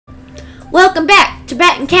Welcome back to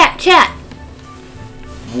Bat and Cat Chat.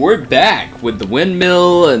 We're back with the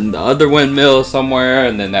windmill and the other windmill somewhere,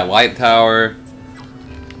 and then that light tower.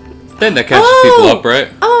 Then that catches people up, right?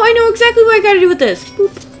 Oh, I know exactly what I gotta do with this.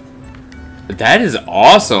 Boop. That is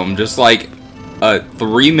awesome. Just like a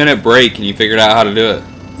 3-minute break and you figured out how to do it.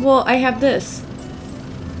 Well, I have this.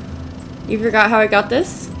 You forgot how I got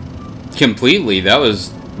this? Completely. That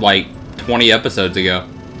was like 20 episodes ago.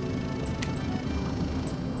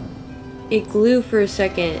 It glue for a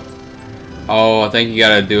second. Oh, I think you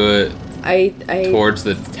gotta do it towards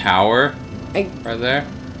the tower. Right there.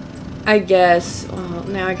 I guess. Well,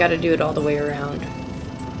 now I gotta do it all the way around.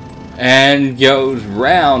 And goes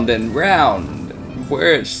round and round.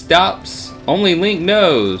 Where it stops, only Link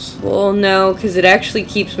knows. Well, no, because it actually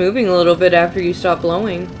keeps moving a little bit after you stop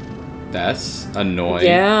blowing. That's annoying.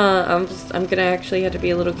 Yeah, I'm gonna actually have to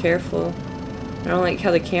be a little careful. I don't like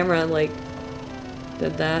how the camera, like,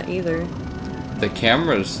 did that either. The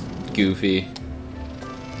camera's goofy.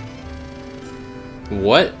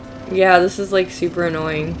 What? Yeah, this is, like, super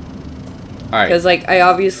annoying. Alright. Because, like, I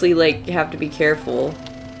obviously, like, have to be careful.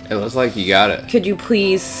 It looks like you got it. Could you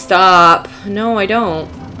please stop? No, I don't.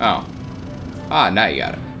 Oh. Ah, now you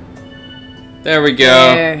got it. There we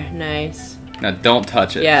go. There, nice. Now don't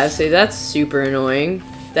touch it. Yeah, see, that's super annoying.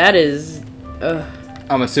 That is... Ugh.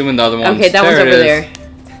 I'm assuming the other one's... Okay, that one's over there.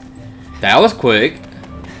 That was quick.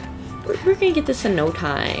 We're gonna get this in no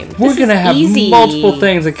time. We're gonna have easy. multiple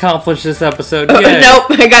things accomplished this episode. Nope,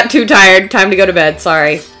 I got too tired. Time to go to bed,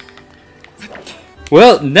 sorry.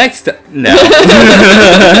 Well, next... No.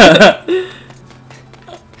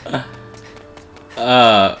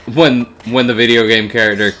 When the video game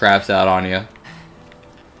character craps out on you.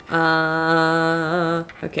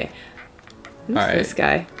 Okay. Who's All right. this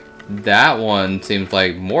guy? That one seems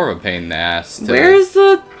like more of a pain in the ass. Where's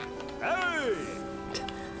the...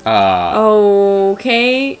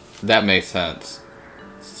 Okay. That makes sense.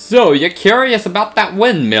 So, you're curious about that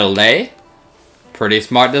windmill, eh? Pretty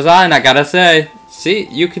smart design, I gotta say. See,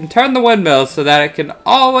 you can turn the windmill so that it can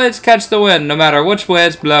always catch the wind, no matter which way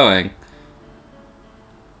it's blowing.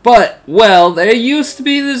 But, well, there used to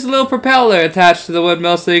be this little propeller attached to the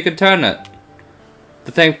windmill so you could turn it.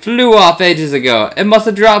 The thing flew off ages ago. It must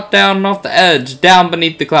have dropped down off the edge, down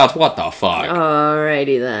beneath the clouds. What the fuck?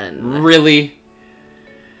 Alrighty then. Really?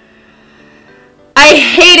 I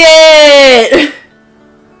hate it!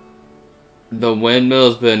 The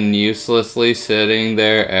windmill's been uselessly sitting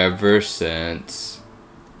there ever since.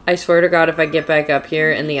 I swear to God, if I get back up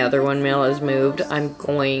here and the other windmill is moved, I'm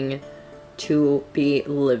going to be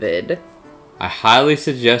livid. I highly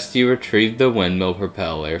suggest you retrieve the windmill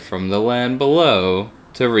propeller from the land below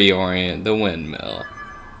to reorient the windmill.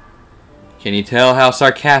 Can you tell how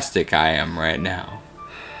sarcastic I am right now?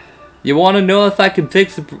 You want to know if I could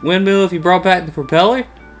fix the windmill if you brought back the propeller?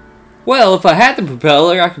 Well, if I had the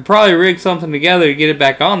propeller, I could probably rig something together to get it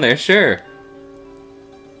back on there, sure.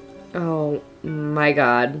 Oh my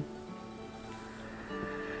God.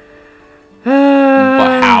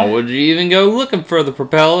 But how would you even go looking for the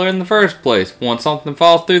propeller in the first place? Once something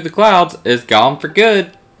falls through the clouds, it's gone for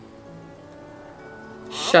good.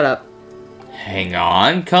 Shut up. Hang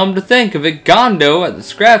on, come to think of it, Gondo at the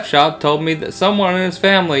scrap shop told me that someone in his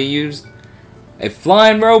family used a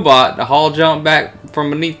flying robot to haul junk back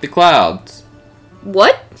from beneath the clouds.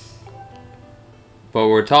 What? But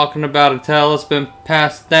we're talking about a tale that's been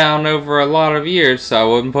passed down over a lot of years, so I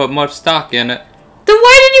wouldn't put much stock in it. Then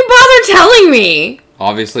why did you bother telling me?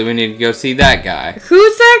 Obviously, we need to go see that guy.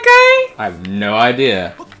 Who's that guy? I have no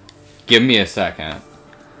idea. Give me a second.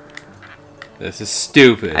 This is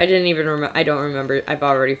stupid. I didn't even remember. I don't remember. I've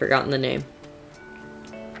already forgotten the name.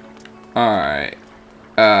 Alright.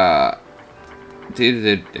 Tell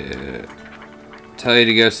you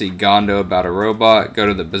to go see Gondo about a robot. Go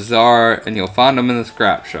to the bazaar, and you'll find him in the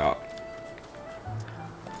scrap shop.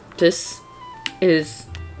 This is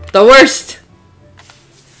the worst.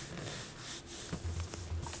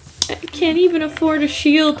 I can't even afford a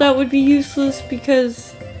shield. That would be useless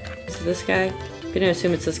because... Is it this guy? I'm gonna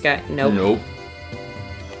assume it's this guy. Nope. Nope.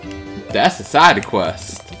 That's a side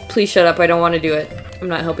quest. Please shut up. I don't want to do it. I'm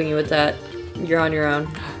not helping you with that. You're on your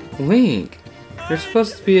own. Link, you're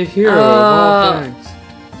supposed to be a hero of all things.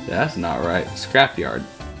 That's not right. Scrapyard.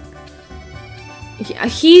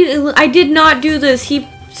 I did not do this. He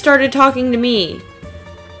started talking to me.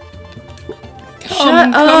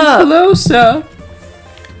 Come closer.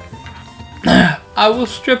 I will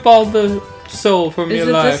strip all the soul from your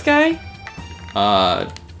life. Is it this guy?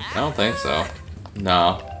 I don't think so.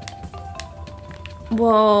 No.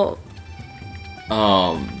 Well,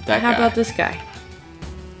 that guy. how about this guy?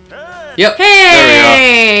 Yep.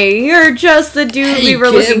 Hey, you're You're just the dude Hey, we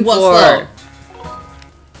were kid, looking what's for. up?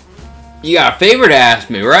 You got a favor to ask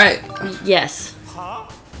me, right? Yes.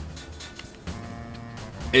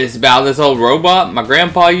 It's about this old robot my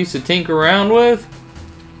grandpa used to tinker around with.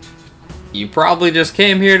 You probably just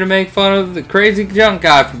came here to make fun of the crazy junk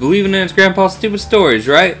guy for believing in his grandpa's stupid stories,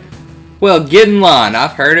 right? Well, get in line.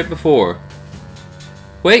 I've heard it before.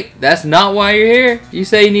 Wait, that's not why you're here? You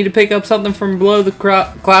say you need to pick up something from below the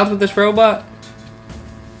clouds with this robot?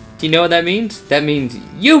 Do you know what that means? That means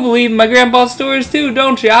you believe in my grandpa's stories too,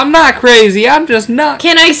 don't you? I'm not crazy. I'm just not.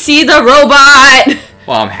 Can I see the robot?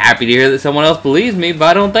 Well, I'm happy to hear that someone else believes me, but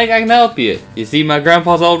I don't think I can help you. You see my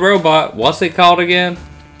grandpa's old robot. What's it called again?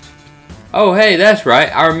 Oh, hey, that's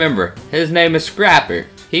right. I remember. His name is Scrapper.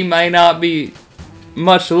 He may not be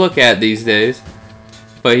much to look at these days,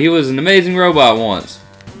 but he was an amazing robot once.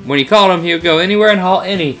 When you called him, he would go anywhere and haul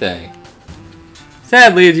anything.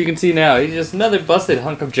 Sadly, as you can see now, he's just another busted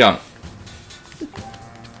hunk of junk.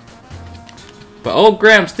 But old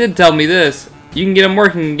Gramps did tell me this. You can get him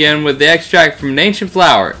working again with the extract from an ancient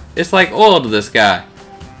flower. It's like oil to this guy.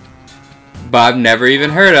 But I've never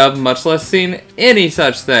even heard of, much less seen any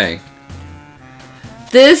such thing.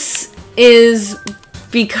 This is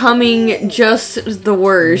becoming just the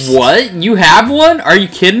worst. What? You have one? Are you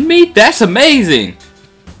kidding me? That's amazing!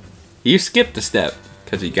 You skipped a step,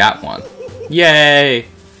 because you got one. Yay!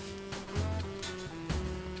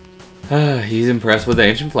 He's impressed with the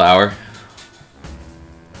ancient flower.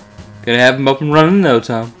 Gonna have him up and running in no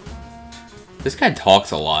time. This guy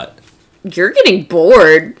talks a lot. You're getting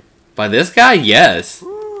bored. By this guy, yes.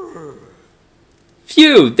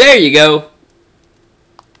 Phew, there you go.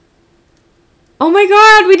 Oh my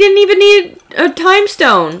god, we didn't even need a time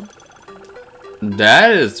stone.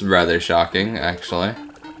 That is rather shocking, actually.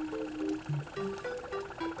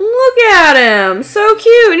 Look at him. So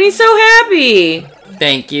cute, and he's so happy.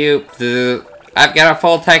 Thank you. I've got a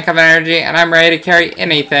full tank of energy, and I'm ready to carry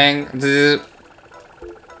anything.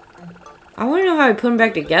 I want to know how I put him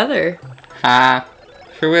back together. Ha.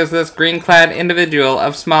 Who is this green-clad individual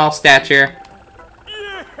of small stature?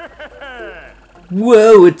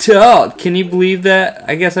 Whoa, a talk! Can you believe that?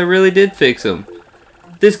 I guess I really did fix him.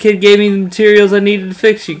 This kid gave me the materials I needed to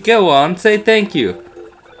fix you. Go on, say thank you.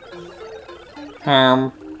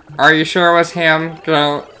 Are you sure it was him?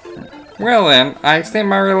 Go. Well then, I extend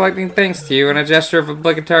my reluctant thanks to you in a gesture of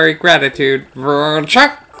obligatory gratitude.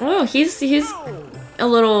 Oh, he's a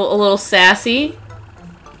little sassy.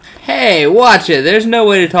 Hey, watch it. There's no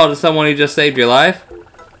way to talk to someone who just saved your life.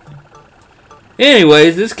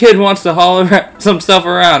 Anyways, this kid wants to haul some stuff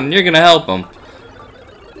around, and you're gonna help him.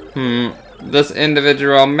 This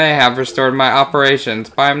individual may have restored my operations,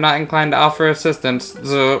 but I'm not inclined to offer assistance.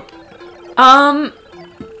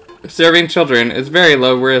 Serving children is very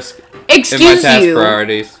low risk in my task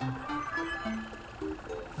priorities.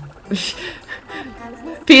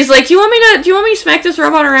 Pete's like, do you want me to smack this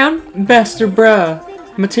robot around? Master Bra,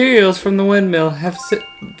 materials from the windmill have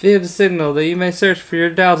vivid signal that you may search for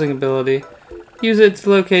your dowsing ability. Use it to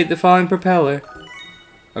locate the falling propeller.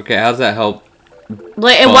 Okay, how's that help?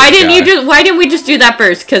 Why didn't we just do that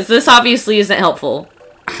first? Because this obviously isn't helpful.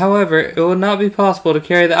 However, it will not be possible to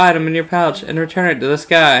carry the item in your pouch and return it to the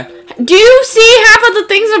sky. Do you see half of the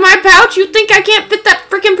things in my pouch? You think I can't fit that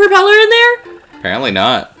freaking propeller in there? Apparently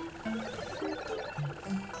not.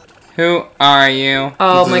 Who are you?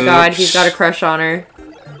 Oh my god, he's got a crush on her.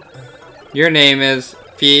 Your name is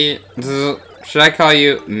Fee. Should I call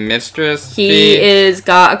you Mistress Fee? He is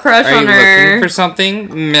got a crush on her. Are you looking for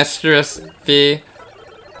something, Mistress Fee?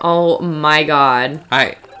 Oh my god.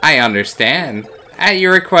 I understand. At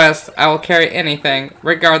your request, I will carry anything,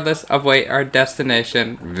 regardless of weight or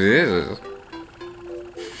destination. Ew.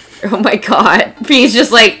 Oh my god. He's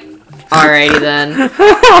just like, alrighty then.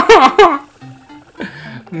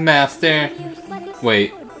 Master.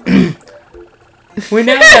 Wait. We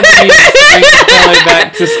now have to use the propeller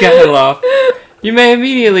back to Skyloft. You may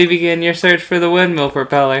immediately begin your search for the windmill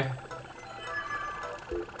propeller.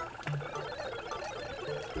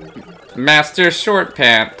 Master Short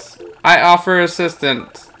Pants. I offer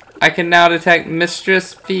assistance. I can now detect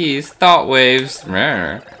Mistress Fee's thought waves.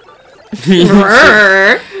 Should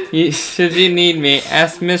you need me,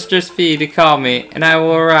 ask Mistress Fee to call me, and I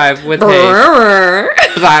will arrive with haste.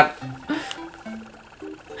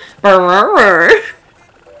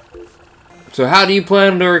 So how do you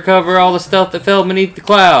plan to recover all the stuff that fell beneath the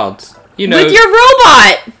clouds? You know, with your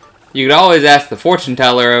robot! You could always ask the fortune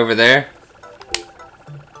teller over there.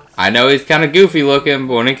 I know he's kind of goofy looking,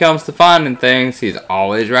 but when it comes to finding things, he's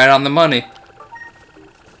always right on the money.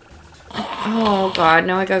 Oh god,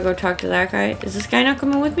 now I gotta go talk to that guy. Is this guy not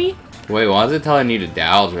coming with me? Wait, why does it tell I need to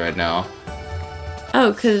dowse right now?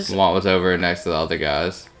 Oh, cause What was over next to the other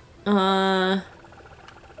guys? It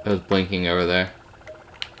was blinking over there.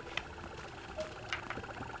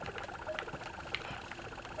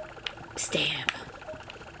 Stab.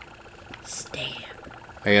 Stab.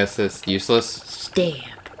 I guess it's useless. Stab.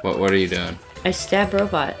 What are you doing? I stab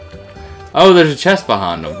robot. Oh, there's a chest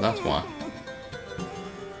behind him. That's why.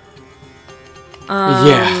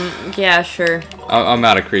 Yeah. Yeah, sure. I'm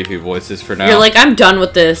out of creepy voices for now. You're like, I'm done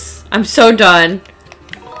with this. I'm so done.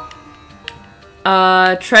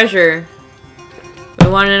 Treasure. I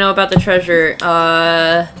want to know about the treasure.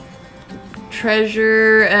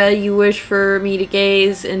 Treasure, you wish for me to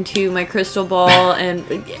gaze into my crystal ball, and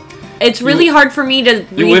it's really hard for me to read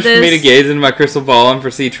this. You wish for me to gaze into my crystal ball and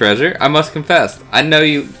foresee treasure? I must confess, I know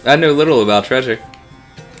little about treasure.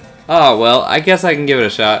 Oh, well, I guess I can give it a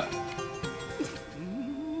shot.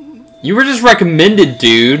 You were just recommended,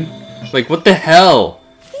 dude. Like, what the hell?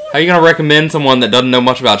 How are you gonna recommend someone that doesn't know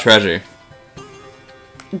much about treasure?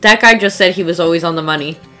 That guy just said he was always on the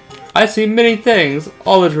money. I see many things,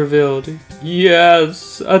 all is revealed.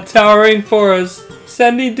 Yes, a towering forest,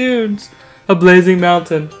 sandy dunes, a blazing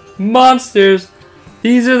mountain, monsters.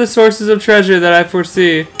 These are the sources of treasure that I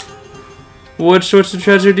foresee. Which sorts of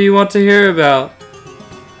treasure do you want to hear about?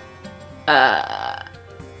 I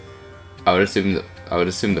I would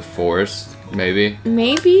assume the forest, maybe.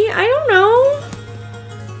 Maybe? I don't know.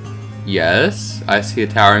 Yes, I see a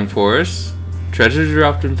towering forest. Treasures are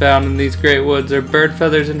often found in these great woods are bird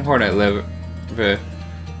feathers and hornet liver.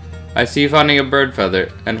 I see you finding a bird feather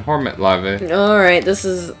and hornet larvae. Alright, this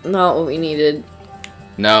is not what we needed.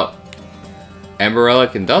 No. Amber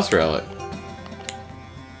relic and dust relic.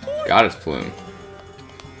 Goddess plume.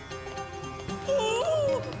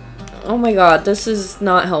 Oh my god, this is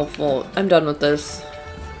not helpful. I'm done with this.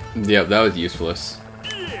 Yep, that was useless.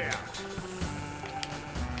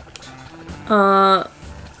 I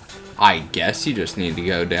guess you just need to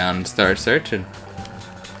go down and start searching.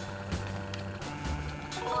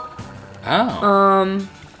 Oh.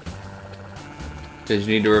 Did you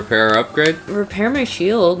need to repair or upgrade? Repair my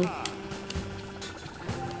shield.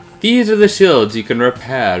 These are the shields you can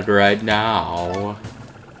repair right now.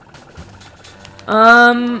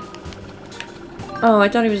 Oh, I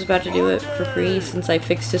thought he was about to do it for free since I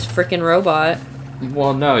fixed his frickin' robot.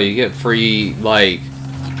 Well, no, you get free, like,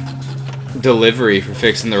 delivery for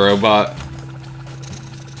fixing the robot.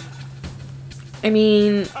 I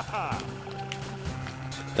mean...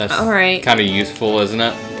 That's alright. kind of useful, isn't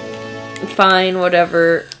it? Fine,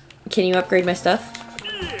 whatever. Can you upgrade my stuff?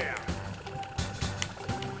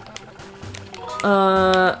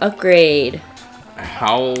 Upgrade.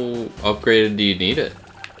 How upgraded do you need it?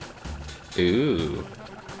 Ooh.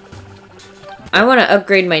 I want to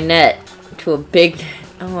upgrade my net to a big...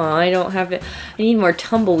 Oh, I don't have it. I need more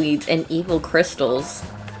tumbleweeds and evil crystals.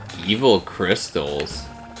 Evil crystals?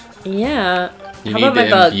 Yeah. You How need about my to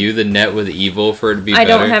bug? imbue the net with evil for it to be I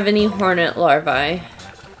better? don't have any hornet larvae.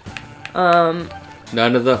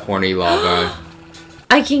 None of the horny larvae.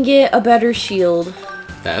 I can get a better shield.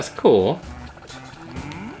 That's cool.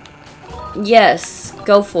 Yes,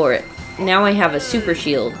 go for it. Now I have a super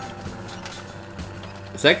shield.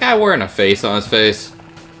 Is that guy wearing a face on his face?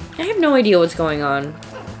 I have no idea what's going on.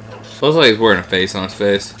 Looks like he's wearing a face on his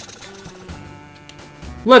face.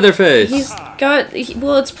 Leatherface! He's got...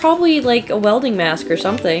 well, it's probably like a welding mask or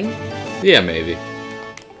something. Yeah, maybe.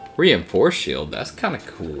 Reinforced shield, that's kind of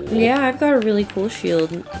cool. Yeah, I've got a really cool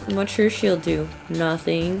shield. What's your shield do?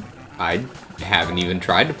 Nothing. I haven't even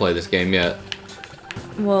tried to play this game yet.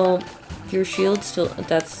 Well, your shield still...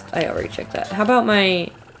 that's... I already checked that. How about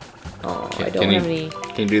my... Oh, I don't have any...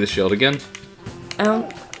 Can you do the shield again? I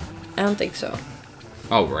don't think so.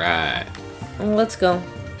 Alright. Well, let's go.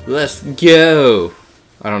 Let's go!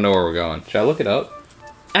 I don't know where we're going. Should I look it up?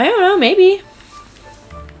 I don't know, maybe.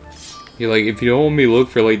 You're like, if you don't want me to look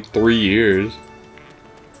for like 3 years.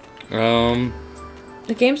 The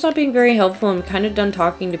game's not being very helpful. I'm kind of done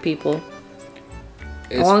talking to people.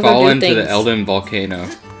 It's fallen to the Elden volcano.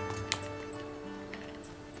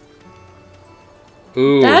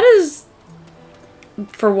 Ooh. That is...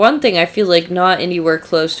 For one thing, I feel like not anywhere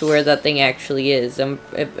close to where that thing actually is. And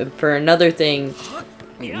for another thing...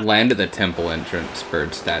 Land at the temple entrance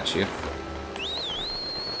bird statue.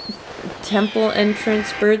 Temple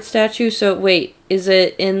entrance bird statue? So, wait, is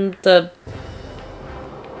it in the...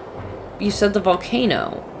 You said the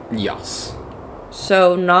volcano. Yes.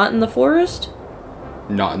 So, not in the forest?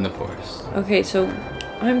 Not in the forest. Okay, so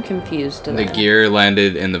I'm confused. The gear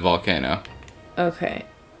landed in the volcano. Okay.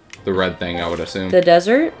 The red thing, I would assume. The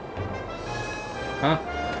desert? Huh?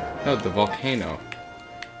 No, the volcano.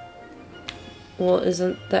 Well,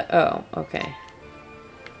 isn't that... Oh, okay.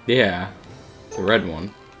 Yeah. The red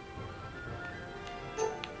one.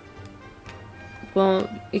 Well,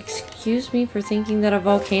 excuse me for thinking that a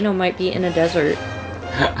volcano might be in a desert.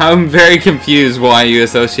 I'm very confused why you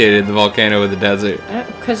associated the volcano with the desert.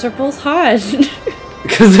 Because they're both hot.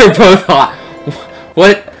 Because they're both hot.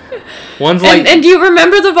 What? One's like... And do you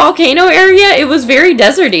remember the volcano area? It was very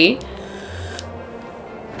deserty.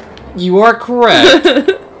 You are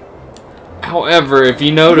correct. However, if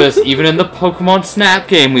you notice, even in the Pokemon Snap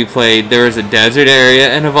game we played, there is a desert area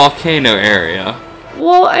and a volcano area.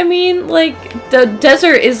 Well, I mean, like, the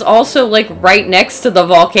desert is also, like, right next to the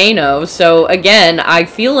volcano, so, again, I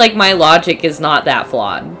feel like my logic is not that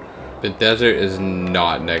flawed. The desert is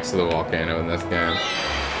not next to the volcano in this game.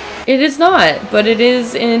 It is not, but it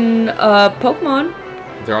is in, Pokemon.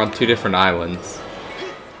 They're on 2 different islands,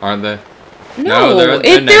 aren't they? No, they're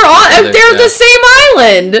they're the same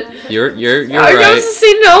island! You're I right. I was to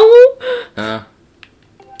say no!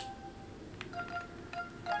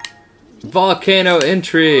 Volcano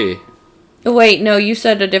entry! Oh, wait, no, you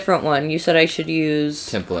said a different one. You said I should use...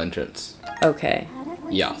 Temple entrance. Okay.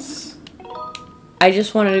 Yes. I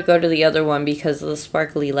just wanted to go to the other one because of the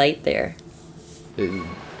sparkly light there.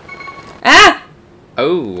 Ah!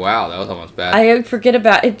 Oh, wow, that was almost bad. I forget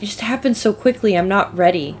about it. It just happened so quickly. I'm not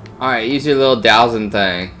ready. Alright, use your little dowsing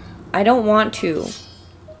thing. I don't want to.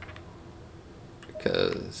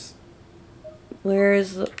 Because... Where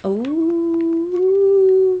is the...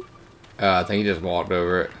 Oh. I think you just walked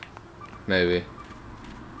over it. Maybe.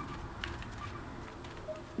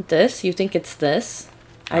 This? You think it's this?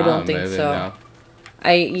 I don't think maybe, so.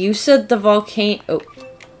 No. You said the volcano... Oh.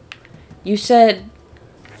 You said...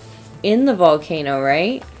 in the volcano,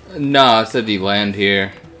 right? No, I said you land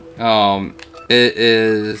here. It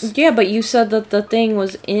is... Yeah, but you said that the thing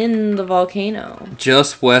was in the volcano.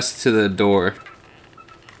 just west to the door.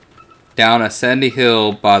 Down a sandy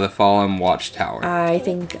hill by the fallen watchtower. I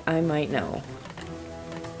think I might know.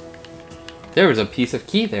 There was a piece of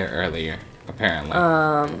key there earlier, apparently.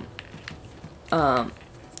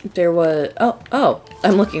 There was... Oh,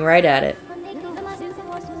 I'm looking right at it.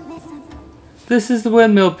 This is the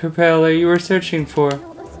windmill propeller you were searching for.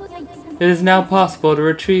 It is now possible to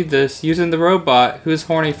retrieve this using the robot who is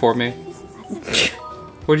horny for me.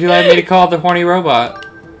 Would you like me to call the horny robot?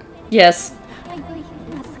 Yes.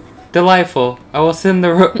 Delightful. I will send the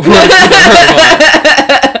word to the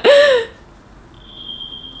robot.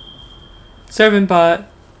 Servant bot.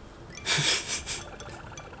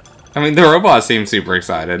 I mean, the robot seems super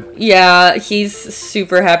excited. Yeah, he's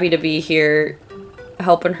super happy to be here,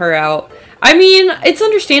 helping her out. I mean, it's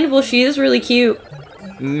understandable. She is really cute.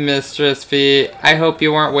 Mistress Fee, I hope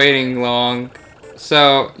you weren't waiting long.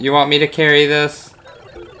 So, you want me to carry this?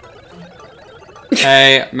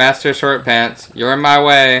 Hey, Master Short Pants, you're in my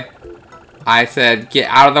way. I said, get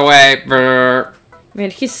out of the way. Brr. Man,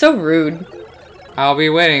 he's so rude. I'll be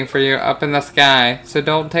waiting for you up in the sky, so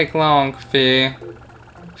don't take long, Fee.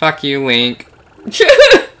 Fuck you, Link.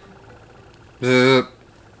 Zzz.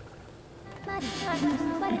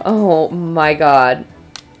 Oh my god.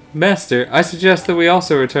 Master, I suggest that we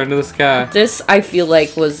also return to the sky. This, I feel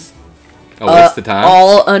like, was A waste of time?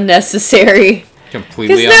 all unnecessary.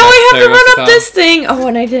 Completely Because now I have to unnecessary run waste of up time. this thing. Oh,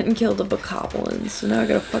 and I didn't kill the bokoblins. So now I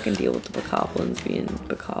gotta fucking deal with the bokoblins being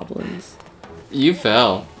bokoblins. You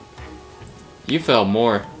fell. You fell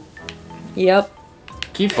more. Yep.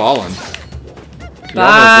 Keep falling. You're almost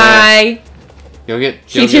Bye. there.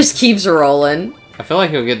 He just keeps rolling. I feel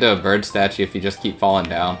like you'll get to a bird statue if you just keep falling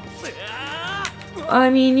down. I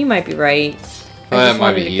mean, you might be right. That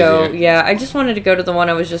might be go. easier. Yeah, I just wanted to go to the one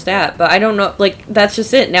I was just at, but I don't know. Like, that's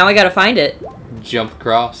just it. Now I gotta find it. Jump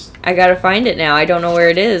across. I gotta find it now. I don't know where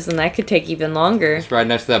it is, and that could take even longer. It's right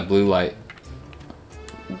next to that blue light.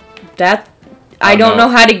 That I don't know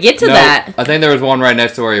how to get to that. I think there was one right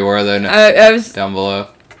next to where you were, though. I was. Down below.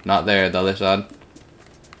 Not there, the other side.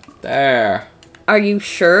 There. Are you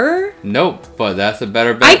sure? Nope, but that's a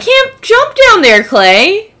better bet. I can't jump down there,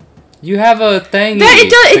 Clay. You have a thing.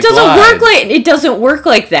 It doesn't work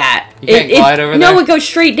like that. You can't glide over there? No, it goes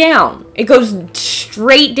straight down. It goes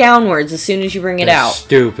straight downwards as soon as you bring it out.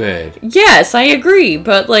 Stupid. Yes, I agree,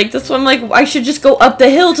 but like that's why I'm like I should just go up the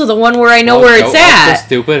hill to the one where I know where it's Go up at. the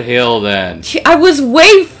stupid hill then. I was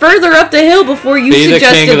way further up the hill before you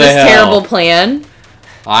suggested this terrible plan.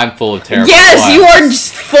 I'm full of terrible Yes, plans. you are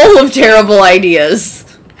just full of terrible ideas.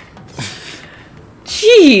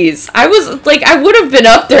 Jeez, I was like, I would have been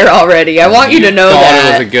up there already. I want you to know that. I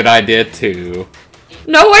thought it was a good idea too.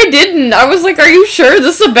 No, I didn't. I was like, are you sure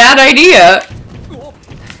this is a bad idea?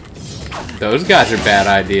 Those guys are bad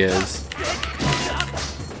ideas.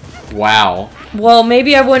 Wow. Well,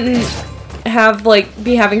 maybe I wouldn't have, like,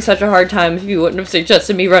 be having such a hard time if you wouldn't have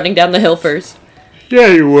suggested me running down the hill first. Yeah,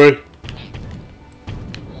 you would.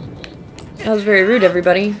 That was very rude,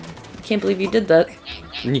 everybody. I can't believe you did that.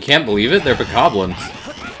 And you can't believe it? They're bokoblins.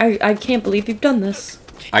 I can't believe you've done this.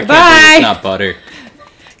 I Goodbye. can't believe it's not butter.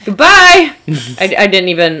 Goodbye! I didn't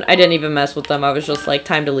even mess with them. I was just like,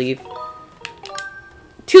 time to leave.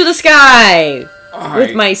 To the sky!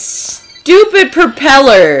 With my stupid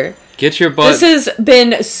propeller. Get your butt. This has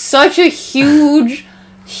been such a huge,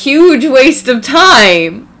 huge waste of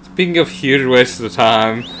time. Speaking of huge waste of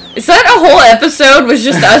time. Is that a whole episode was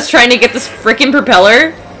just us trying to get this freaking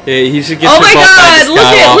propeller? Yeah, you should get oh your my butt back to god, look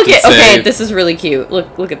at Skyloft and okay, save. this is really cute.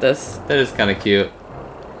 Look at this. That is kind of cute.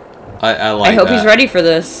 I like I hope that. he's ready for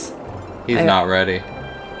this. He's not ready.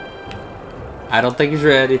 I don't think he's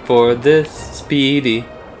ready for this, Speedy.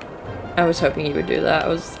 I was hoping you would do that. I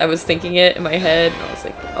was thinking it in my head, and I was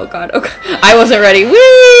like, oh god, I wasn't ready. Whee!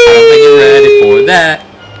 I don't think you're ready for that.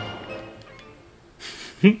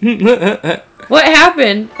 What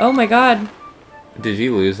happened? Oh my god. Did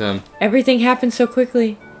you lose him? Everything happened so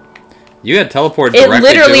quickly. You had teleported It directly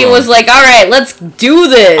literally to him. was like, alright, let's do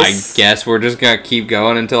this. I guess we're just gonna keep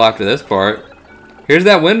going until after this part. Here's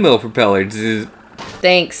that windmill propeller. Zzz.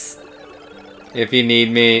 Thanks. If you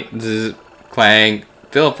need me, zzz, clang,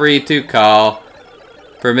 feel free to call.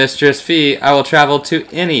 For Mistress Fee, I will travel to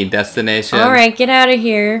any destination. Alright, get out of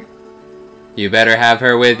here. You better have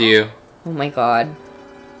her with you. Oh my god.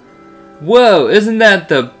 Whoa, isn't that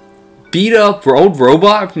the beat up old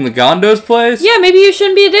robot from the Gondos place? Yeah, maybe you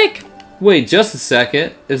shouldn't be a dick. Wait, just a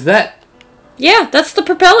second. Is that... Yeah, that's the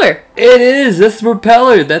propeller. It is! That's the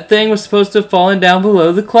propeller! That thing was supposed to have fallen down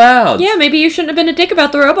below the clouds. Yeah, maybe you shouldn't have been a dick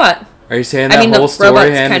about the robot. Are you saying that whole the story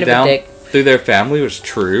robot's handed kind of a down dick. through their family was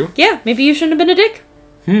true? Yeah, maybe you shouldn't have been a dick.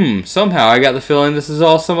 Somehow I got the feeling this is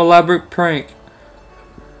all some elaborate prank.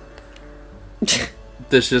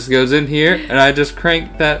 This just goes in here, and I just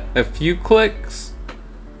crank that a few clicks.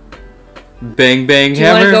 Bang, bang, Do you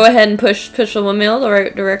hammer. want to go ahead and push the windmill the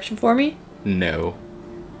right direction for me? No.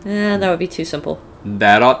 That would be too simple.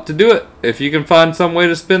 That ought to do it. If you can find some way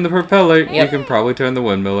to spin the propeller, you Yep. can probably turn the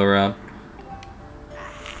windmill around.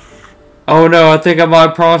 Oh no, I think I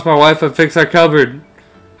might promise my wife I'd fix our cupboard.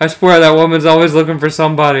 I swear that woman's always looking for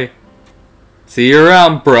somebody. See you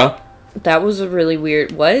around, bruh. That was a really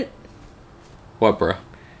weird... What? What, bruh?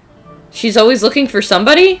 She's always looking for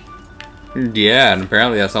somebody? Yeah, and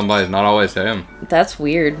apparently that somebody's not always him. That's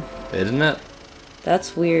weird. Isn't it?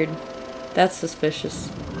 That's weird. That's suspicious.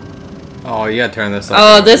 Oh, you gotta turn this up.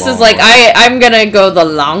 Oh, this is like... I'm gonna go the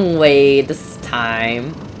long way this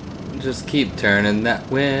time. Just keep turning that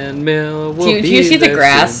windmill. Do you see the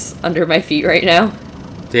grass under my feet right now?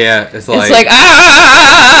 Yeah, it's like... It's like,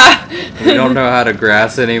 ah! We don't know how to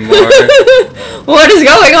grass anymore. What is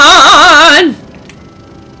going on?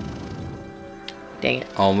 Dang it.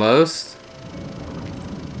 Almost.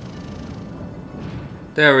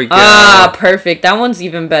 There we go. Ah, perfect. That one's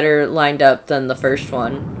even better lined up than the first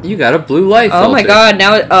one. You got a blue light Oh my filter. god,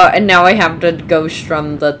 now and now I have to go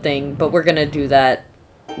strum the thing, but we're gonna do that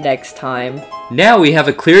next time. Now we have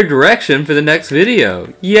a clear direction for the next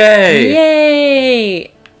video. Yay!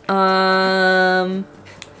 Yay! I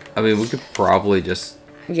mean, we could probably just...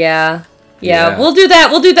 Yeah. Yeah. We'll do that.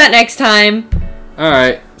 We'll do that next time.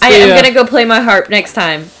 Alright. I am gonna go play my harp next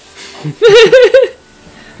time.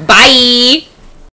 Bye!